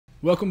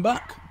Welcome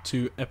back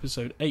to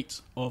episode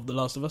 8 of The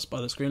Last of Us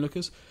by the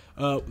Screenlookers.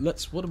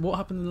 What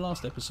happened in the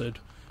last episode?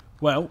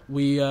 Well,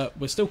 we're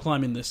still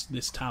climbing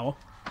this tower.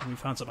 We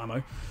found some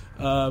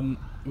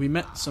ammo. We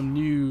met some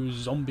new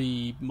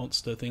zombie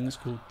monster things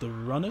called the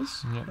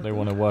Runners. Yeah, they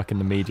want to work in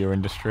the media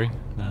industry.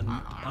 And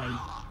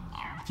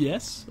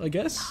yes, I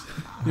guess.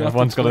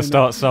 Everyone's got to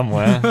start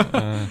somewhere.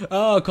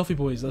 Coffee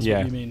boys, that's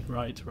what you mean.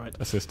 Right.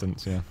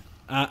 Assistants, yeah.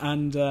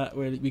 And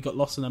we got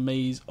lost in a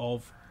maze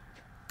of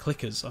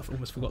clickers. I've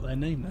almost forgot their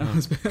name now.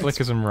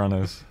 Clickers and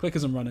runners.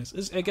 Clickers and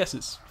runners. I guess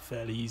it's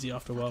fairly easy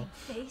after a while,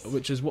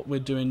 which is what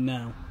we're doing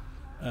now.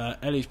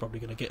 Ellie's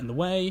probably going to get in the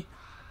way,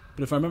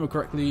 but if I remember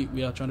correctly,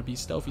 we are trying to be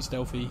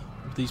stealthy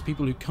with these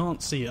people who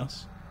can't see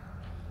us,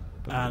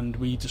 and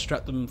we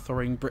distract them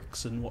throwing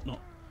bricks and whatnot,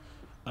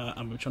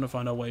 and we're trying to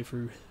find our way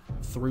through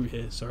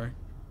here. Sorry.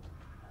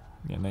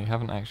 Yeah, they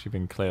haven't actually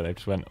been clear. They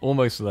just went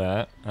almost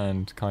there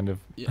and kind of.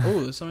 Yeah,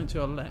 there's something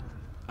to our left,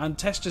 and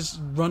Tess just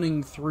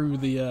running through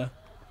the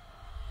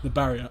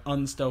barrier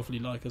unstealthily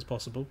like as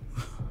possible.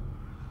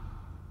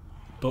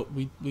 But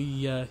we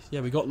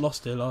got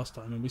lost here last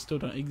time, and we still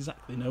don't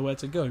exactly know where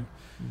to go.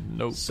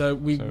 Nope. So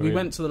we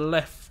went to the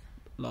left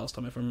last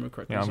time, if I remember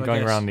correctly. Yeah, I'm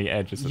going around the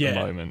edges at the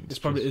moment.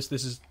 This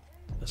is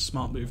a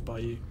smart move by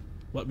you.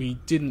 Like, we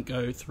didn't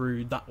go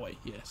through that way,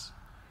 yes,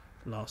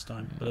 last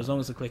time. But as long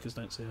as the clickers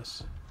don't see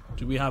us.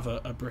 Do we have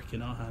a brick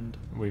in our hand?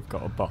 We've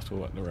got a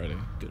bottle at the ready.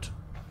 Good.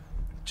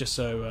 Just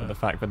so... the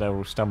fact that they're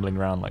all stumbling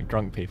around like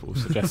drunk people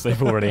suggests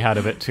they've already had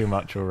a bit too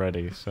much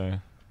already, so...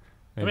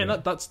 Maybe. I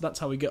mean, that's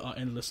how we get our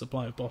endless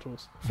supply of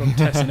bottles. From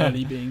Tess and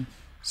Ellie being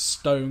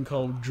stone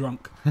cold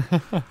drunk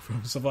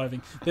from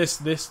surviving.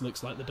 This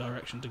looks like the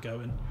direction to go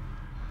in.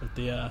 With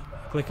the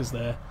clickers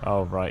there.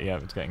 Oh, right, yeah,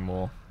 it's getting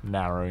more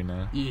narrow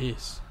now.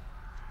 Yes.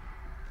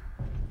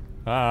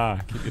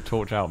 Keep your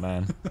torch out,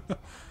 man.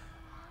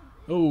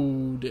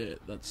 Oh dear,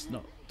 that's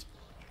not...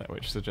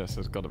 Which suggests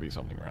there's got to be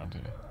something around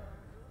here.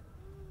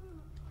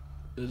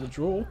 There's a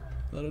drawer,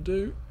 that'll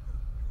do.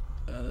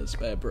 And a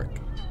spare brick.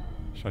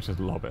 Should I just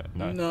lob it?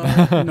 No.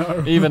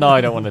 No. Even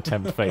I don't want to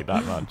tempt fate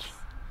that much.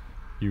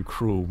 You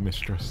cruel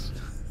mistress.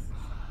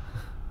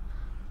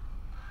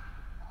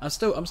 I'm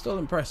still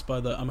impressed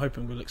by the... I'm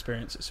hoping we'll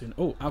experience it soon.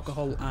 Oh,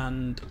 alcohol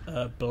and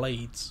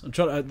blades. I'm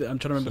trying to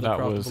remember the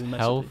craftable recipe. That was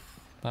health,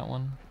 that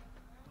one?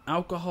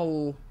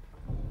 Alcohol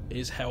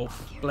is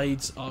health.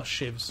 Blades are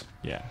shivs.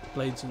 Yeah.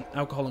 Blades and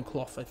alcohol and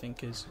cloth, I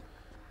think, is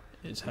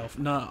health.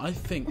 No, I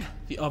think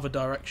the other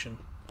direction.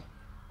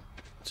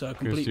 So a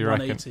complete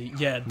 180.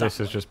 Yeah, this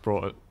has just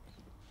brought it.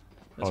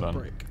 Hold on.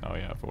 Brick. Oh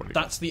yeah, I've already.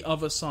 That's the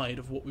other side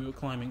of what we were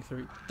climbing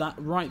through. That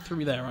right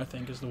through there, I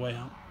think, is the way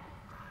out.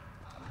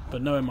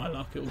 But knowing my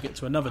luck, it will get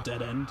to another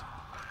dead end.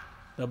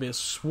 There'll be a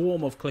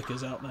swarm of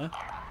clickers out there.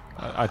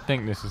 I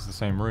think this is the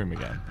same room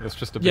again. It's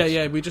just a bit...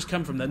 Yeah, we just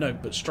come from there. No,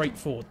 but straight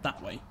forward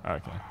that way.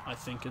 Okay. I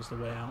think is the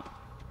way out.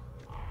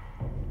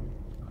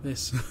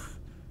 This.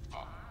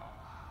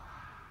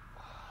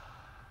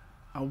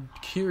 I'm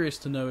curious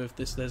to know if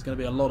there's going to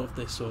be a lot of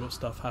this sort of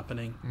stuff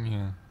happening.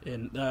 Yeah.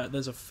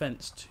 There's a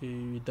fence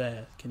to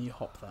there. Can you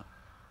hop that?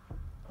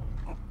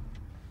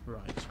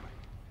 Right.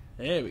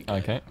 There we go.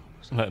 Okay.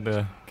 Let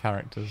the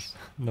characters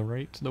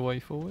narrate the way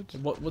forward.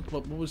 What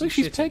was Look,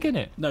 she's taking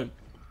it. No.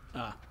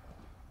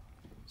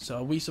 So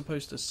are we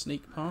supposed to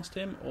sneak past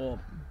him or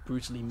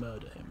brutally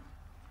murder him?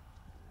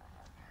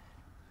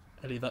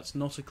 Ellie, that's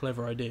not a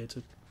clever idea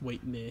to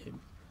wait near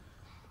him.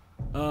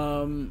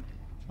 I'm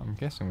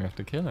guessing we have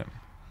to kill him.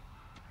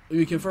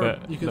 You can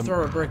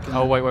throw a brick.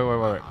 Oh wait!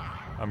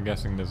 I'm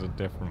guessing there's a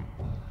different.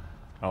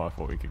 Oh, I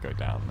thought we could go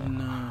down there.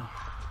 No.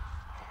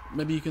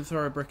 Maybe you can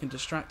throw a brick and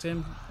distract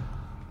him,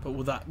 but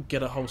will that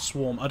get a whole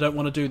swarm? I don't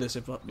want to do this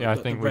if. Yeah, I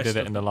think we did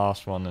it in the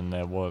last one, and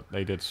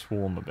they did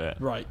swarm a bit.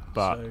 Right,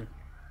 but so...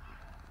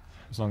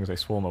 as long as they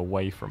swarm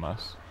away from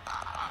us.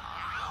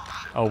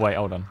 Oh wait,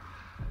 hold on.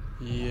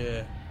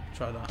 Yeah,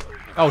 try that.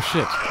 Oh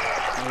shit!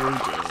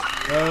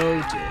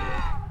 Oh dear.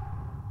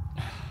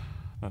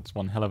 That's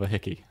one hell of a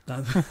hickey.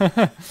 That's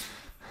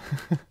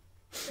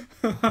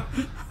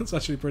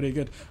actually pretty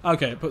good.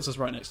 Okay, it puts us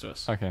right next to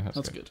us. Okay,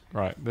 that's good.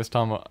 Right, this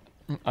time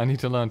I need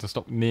to learn to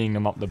stop kneeing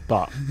them up the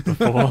butt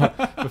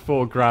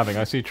before grabbing.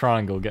 I see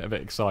triangle, get a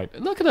bit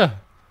excited. Look at her!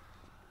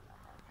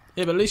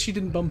 Yeah, but at least she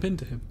didn't bump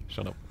into him.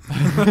 Shut up.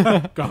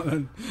 Go on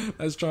then.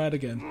 Let's try it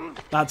again.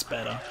 That's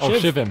better. Oh,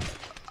 shiv him.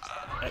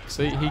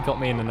 Excellent. See, he got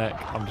me in the neck.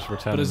 I'm just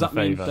returning the favour. But does that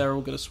mean they're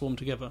all going to swarm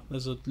together?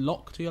 There's a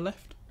lock to your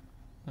left?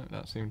 No,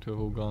 that seemed to have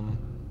all gone...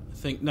 I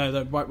think...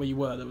 No, right where you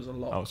were, there was a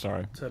lock. Oh,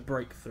 sorry. To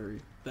break through.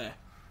 There.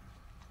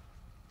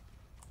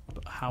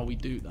 But how we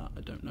do that,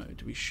 I don't know.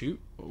 Do we shoot?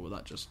 Or will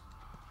that just...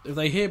 If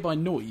they hear by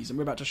noise and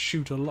we're about to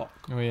shoot a lock...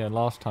 Oh yeah,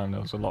 last time there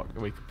was a lock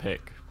that we could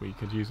pick. We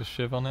could use a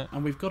shiv on it.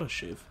 And we've got a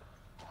shiv.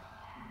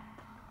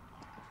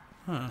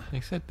 Huh.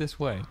 They said this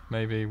way.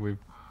 Maybe we've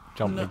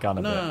jumped the gun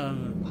a bit.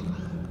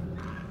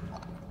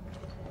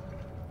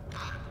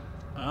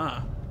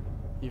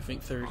 You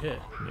think through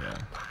here? Yeah.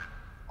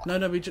 No,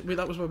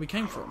 that was where we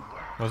came from.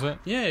 Was it?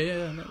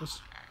 Yeah, that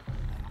was...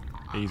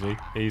 Easy.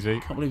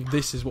 Can't believe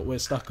this is what we're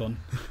stuck on.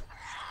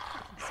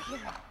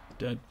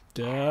 Da,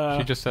 da.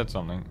 She just said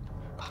something.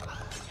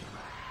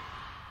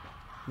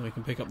 Then we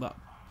can pick up that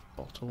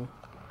bottle.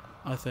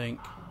 I think.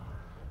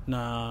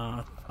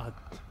 Nah.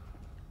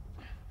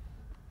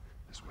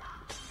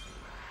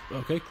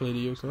 Okay, clearly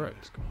you're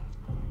correct.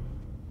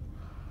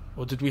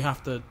 Or did we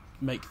have to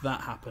make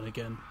that happen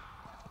again?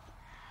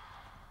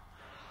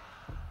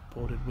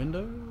 Boarded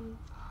window?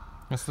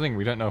 That's the thing.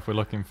 We don't know if we're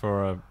looking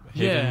for a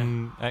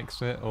hidden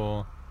exit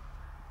or.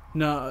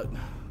 No.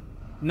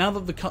 Now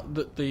that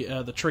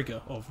the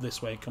trigger of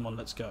this way, come on,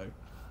 let's go. Do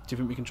you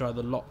think we can try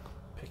the lock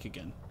pick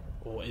again,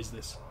 or is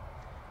this?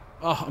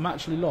 Oh, I'm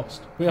actually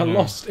lost. We are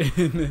lost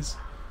in this.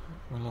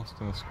 We're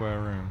lost in a square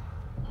room.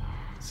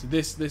 So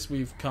this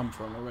we've come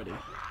from already,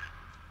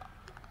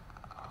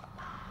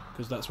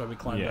 because that's where we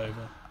climbed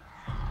over.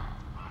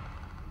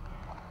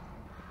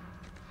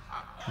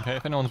 Okay,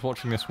 if anyone's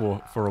watching this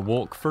for a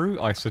walkthrough,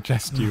 I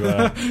suggest you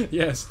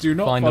yes, do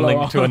not find a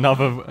link to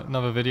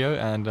another video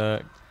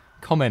and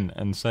comment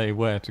and say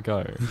where to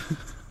go.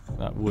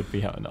 That would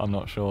be. I'm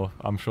not sure.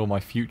 I'm sure my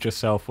future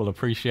self will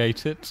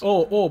appreciate it.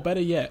 Or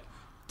better yet,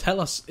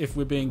 tell us if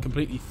we're being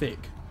completely thick.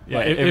 Yeah,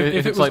 like,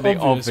 if it's like the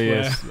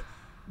obvious.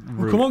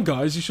 Well, come on,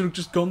 guys! You should have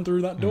just gone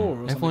through that door.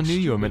 Or everyone knew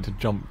you were meant to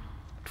jump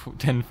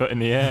 10 foot in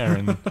the air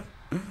and.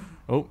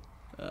 Oh.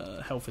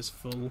 Health is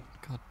full.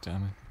 God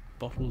damn it.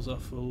 Bottles are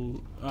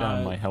full.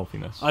 Damn my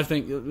healthiness. I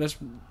think let's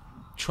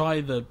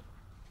try the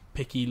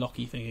picky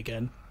locky thing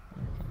again.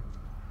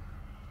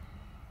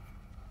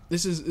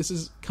 This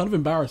is kind of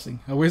embarrassing.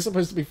 We're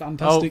supposed to be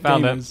fantastic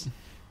gamers. It.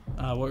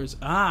 What is so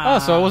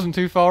I wasn't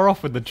too far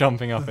off with the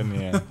jumping up in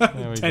the air.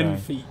 There we 10 go.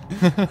 feet.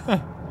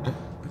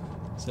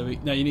 So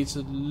now you need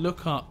to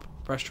look up,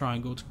 press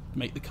triangle to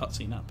make the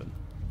cutscene happen.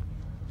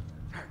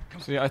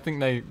 See, I think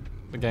the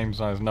game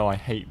designers know I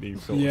hate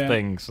these sort of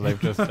things, so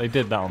they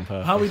did that on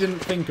purpose. How we didn't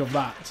think of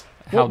that?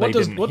 How they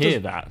didn't hear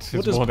that?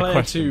 What does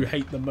player 2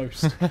 hate the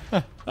most?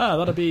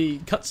 That'll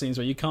be cutscenes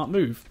where you can't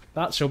move.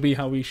 That shall be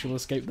how we shall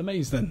escape the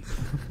maze then.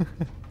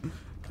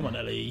 Come on,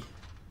 Ellie.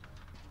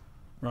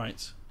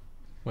 Right.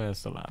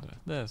 Where's the ladder?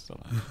 There's the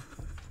ladder.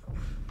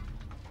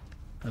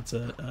 That's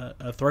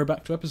a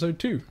throwback to episode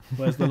 2.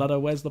 Where's the ladder?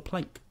 Where's the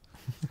plank?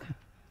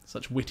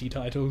 Such witty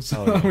titles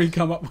we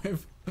come up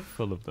with.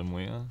 Full of them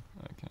we are.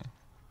 Okay.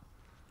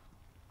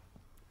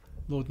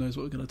 Lord knows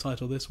what we're going to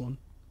title this one.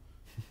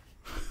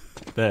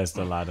 There's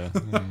the ladder.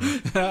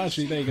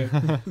 Actually, there you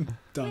go.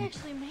 Done. We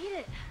actually made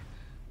it.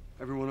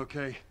 Everyone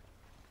okay?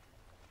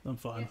 I'm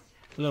fine.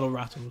 A little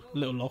rattled, a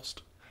little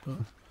lost. But...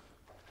 You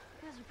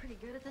guys are pretty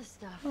good at this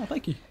stuff. Oh,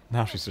 thank you.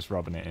 Now she's just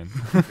rubbing it in.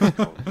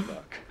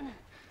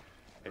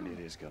 And it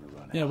is gonna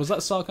run out. Yeah, was that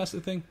a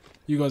sarcastic thing?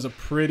 You guys are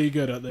pretty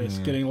good at this,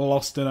 getting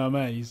lost in a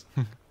maze.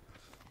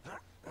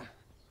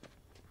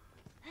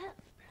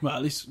 Well,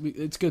 at least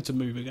it's good to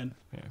move again.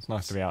 Yeah, it's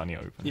nice to be out in the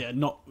open. Yeah,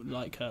 not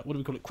like, what do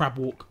we call it? Crab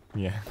walk.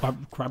 Yeah.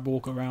 Crab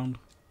walk around.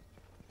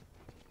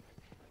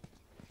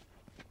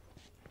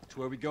 Which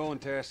way we going,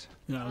 Tess?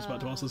 You know, I was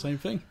about to ask the same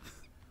thing.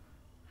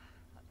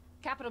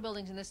 Capitol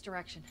building's in this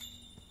direction.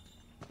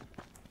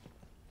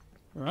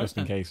 Right, Just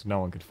in case no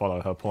one could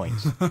follow her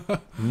points.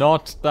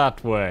 Not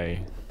that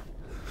way.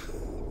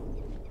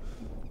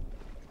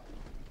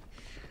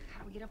 How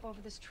do we get up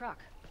over this truck?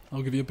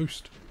 I'll give you a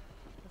boost.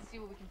 Let's see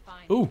what we can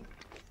find. Ooh!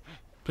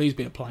 Please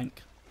be a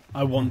plank.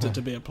 I want it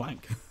to be a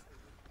plank.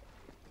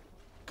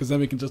 Because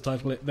then we can just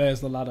title it, There's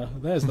the Ladder,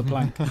 There's the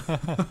Plank. Right,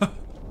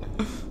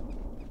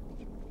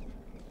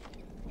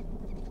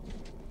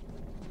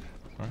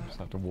 just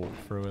have to walk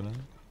through it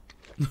then.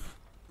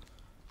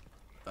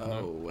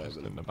 Just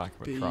in the back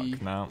of a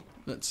truck now.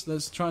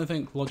 Let's try and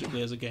think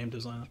logically as a game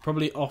designer.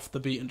 Probably off the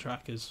beaten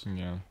track is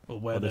or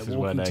where they're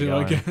walking to,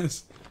 I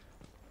guess.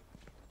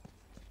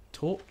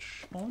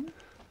 Torch on?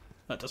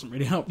 That doesn't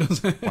really help,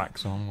 does it?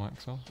 Wax on,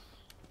 wax off.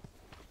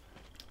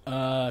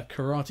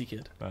 Karate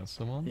Kid. That's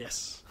the one.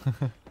 Yes.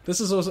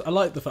 This is also. I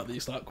like the fact that you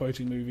start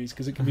quoting movies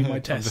because it can be my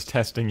test. I'm just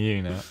testing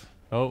you now.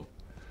 Oh,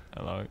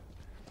 hello.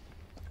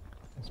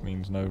 This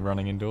means no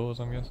running indoors,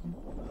 I'm guessing.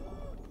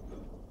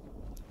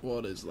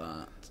 What is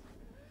that?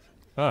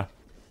 Ah.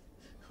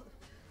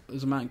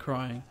 There's a man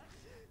crying.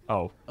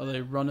 Oh. Are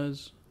they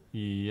runners?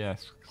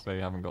 Yes, because they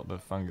haven't got the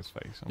fungus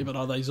face on. Yeah, but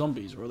are they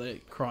zombies or are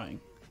they crying?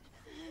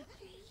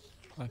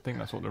 I think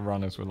that's what the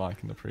runners were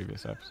like in the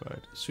previous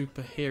episode.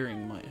 Super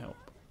hearing might help.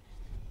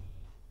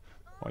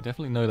 Well, I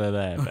definitely know they're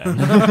there, Ben.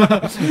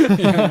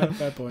 Yeah,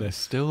 fair point. They're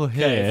still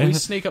here. Okay, if we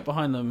sneak up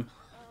behind them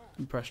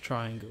and press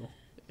triangle,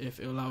 if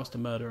it will allow us to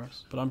murder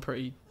us. But I'm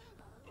pretty...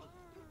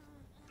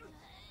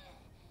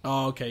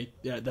 Oh, okay.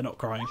 Yeah, they're not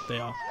crying. They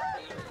are.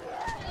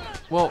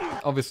 Well,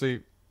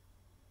 obviously,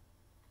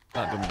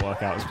 that didn't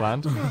work out as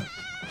planned.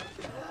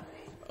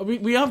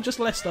 We have just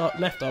left our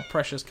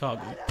precious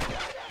cargo.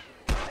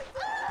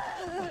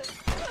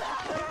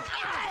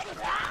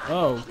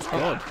 Oh,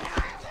 God.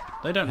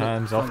 They don't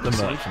Hands off the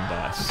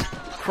merchandise.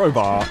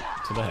 Crowbar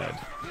to the head.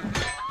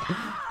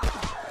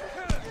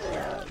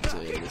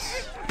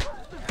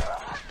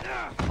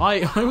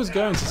 I was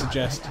going to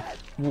suggest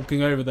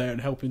walking over there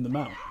and helping them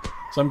out.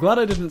 So I'm glad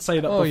I didn't say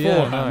that Oh yeah,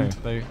 no,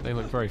 beforehand. they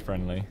look very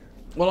friendly.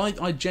 Well,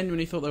 I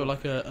genuinely thought they were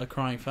like a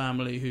crying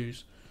family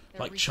whose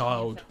like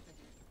child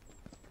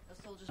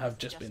have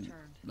just been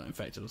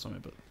infected or something.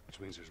 But Which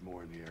means there's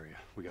more in the area.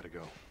 We gotta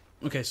go.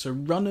 okay, so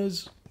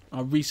runners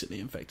are recently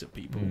infected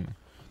people. Mm.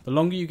 The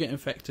longer you get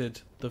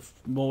infected, the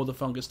more the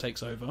fungus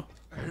takes over,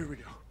 Here we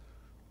go.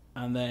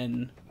 and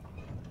then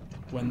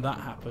when that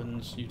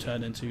happens, you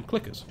turn into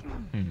clickers.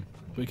 Mm.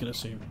 We can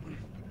assume.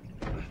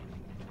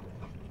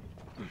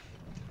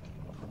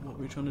 What are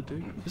we trying to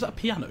do? Is that a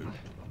piano?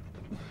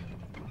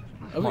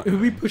 Are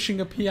we pushing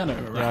a piano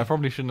around? Yeah, I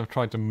probably shouldn't have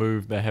tried to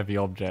move the heavy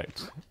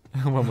object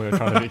when we were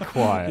trying to be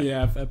quiet.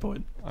 Yeah, fair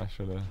point. I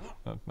should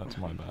have. That's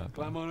my bad.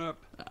 Climb on up.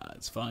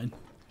 It's fine.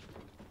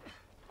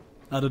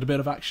 Added a bit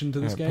of action to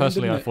this game.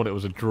 Personally, didn't I it? thought it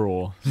was a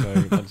draw,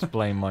 so let's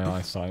blame my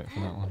eyesight for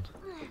that one.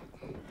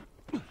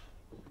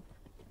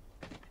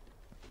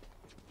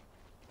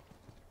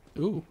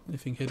 Ooh,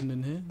 anything hidden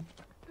in here?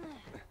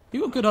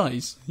 You got good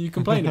eyes. You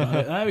complain about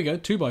it. There we go,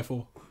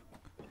 2x4.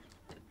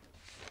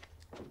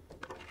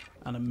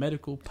 And a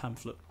medical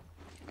pamphlet.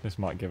 This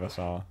might give us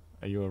our...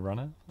 Are you a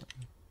runner?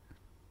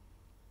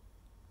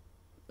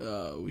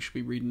 We should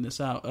be reading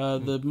this out.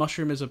 The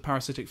mushroom is a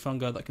parasitic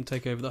fungi that can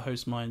take over the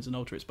host minds and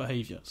alter its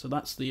behaviour. So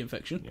that's the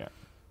infection. Yeah.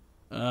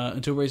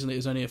 Until recently, it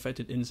has only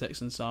affected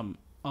insects and some.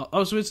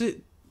 So is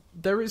it?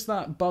 There is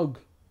that bug,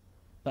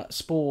 that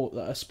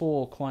a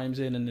spore climbs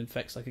in and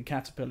infects like a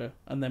caterpillar,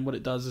 and then what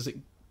it does is it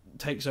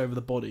takes over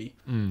the body,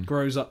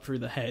 grows up through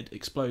the head,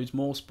 explodes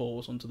more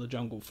spores onto the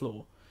jungle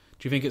floor.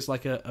 Do you think it's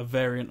like a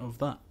variant of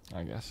that?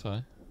 I guess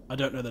so. I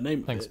don't know the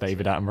name. Thanks, of it.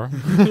 David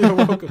Attenborough. You're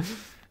welcome.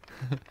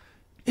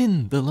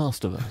 In The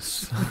Last of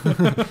Us,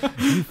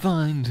 you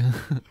find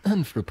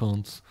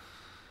arthropods.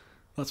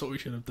 That's what we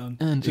should have done.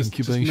 And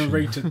incubation. Just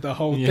narrated the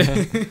whole Yeah.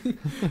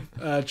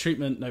 thing.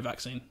 Treatment, no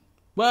vaccine.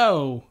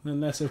 Well,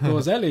 unless of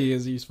course Ellie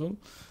is useful.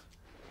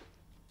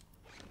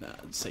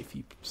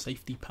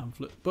 Safety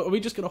pamphlet. But are we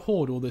just going to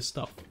hoard all this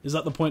stuff? Is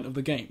that the point of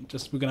the game?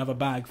 Just we're going to have a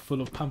bag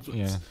full of pamphlets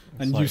Yeah,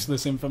 and like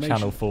useless information.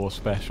 Channel 4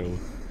 special.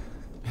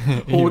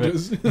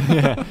 Orders.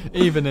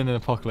 Even in an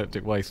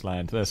apocalyptic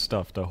wasteland, there's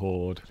stuff to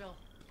hoard. Joel,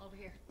 over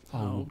here.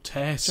 Oh,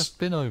 Tess. Just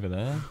been over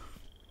there.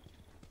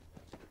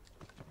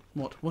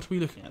 What are we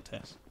looking at,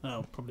 Tess?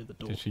 Oh, probably the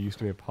door. Did she used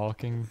to be a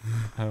parking...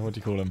 what do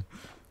you call them?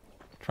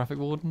 Traffic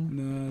warden?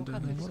 No, I Woke don't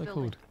up know. in What are this they building.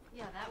 called?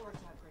 Yeah, that worked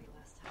out great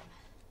last time.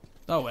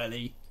 Oh,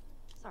 Ellie.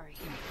 Sorry.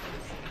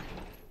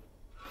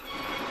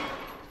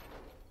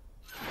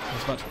 I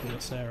was about to call her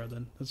Sarah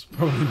then. That's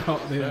probably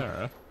not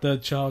the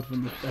child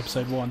from the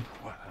episode 1.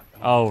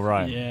 Oh,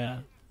 right. Yeah.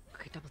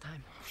 Okay, double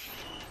time.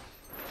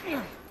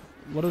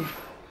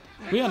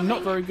 We are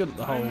not very good at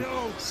the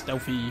whole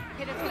stealthy...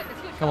 Okay, that's good,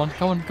 that's good. Come on.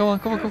 Go.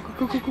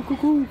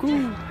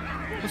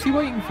 What's he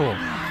waiting for?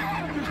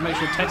 To make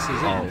sure Tess is in.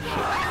 Oh,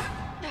 shit.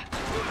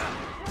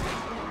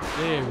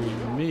 Dear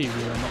me, we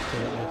are not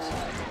good at this.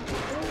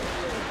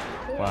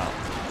 Wow.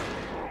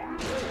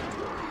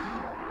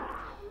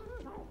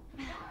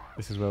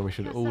 This is where we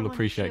should That's all someone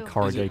appreciate too.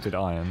 corrugated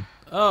iron.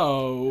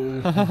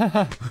 Oh.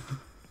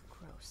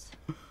 Gross.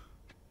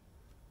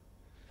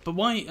 But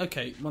why...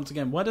 Okay, once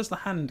again, why does the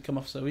hand come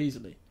off so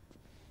easily?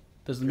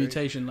 Does the Okay.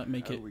 mutation like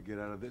make How it do we get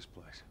out of this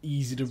place?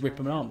 easy to rip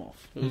an arm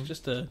off? It was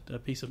just a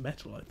piece of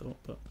metal, I thought,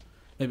 but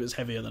maybe it was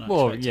heavier than I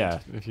Well, expected. yeah,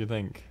 if you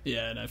think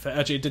Yeah, no,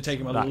 actually it did take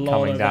him a that lot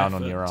coming of down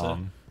effort on your to-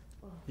 arm.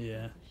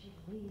 Yeah.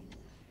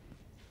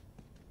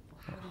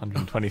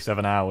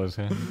 127 hours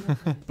here.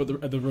 But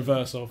the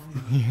reverse of...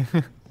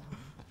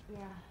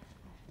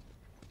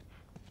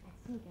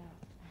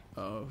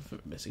 Oh,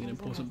 missing an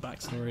important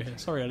backstory here.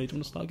 Sorry, Ellie, do you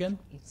want to start again?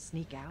 You'd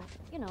sneak out?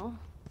 You know,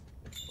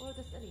 or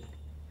the city.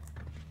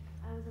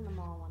 I was in the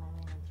mall when I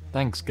ran into it.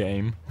 Thanks,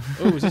 game.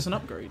 Oh, is this an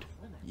upgrade?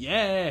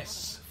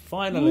 Yes!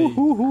 Finally!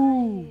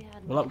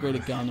 We'll upgrade a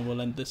gun and we'll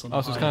end this on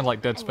Oh, so it's high. kind of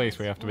like Dead Space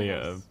where you have to be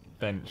at a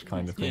bench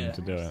kind of thing Yeah.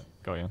 to do it.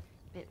 Got you.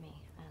 Bit me,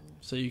 and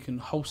So you can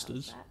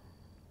holsters,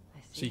 I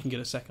so see. you can get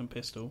a second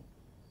pistol,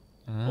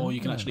 Ah, or you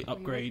can actually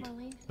upgrade,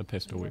 the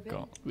pistol we've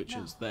got. which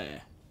is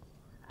there.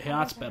 I Yeah,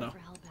 that's always better. ask for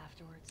help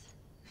afterwards.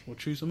 We'll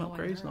choose some Oh, I upgrades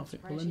heard. and I I'm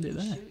think surprised we'll she end it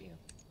didn't there. shoot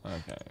you.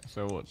 Okay,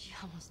 so what? She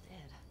almost did.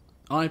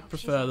 I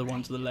prefer the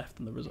one to the left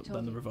than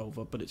the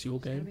revolver, but it's your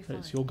It's gonna game, be it's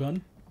fine. your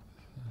gun.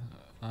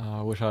 Oh,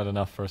 I wish I had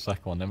enough for a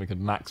second one. Then we could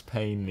Max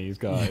Payne these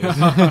guys.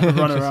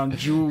 Run around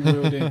dual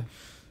wielding.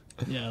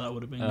 Yeah, that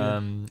would have been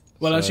good.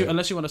 Well, so-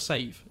 unless you want to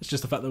save. It's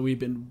just the fact that we've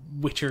been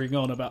wittering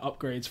on about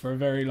upgrades for a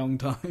very long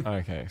time.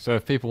 Okay, so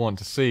if people want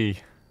to see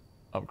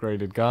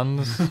upgraded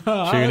guns,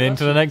 tune in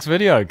to the next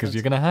video because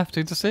you're going to have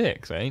to see it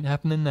because it ain't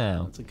happening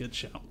now. That's a good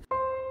shout.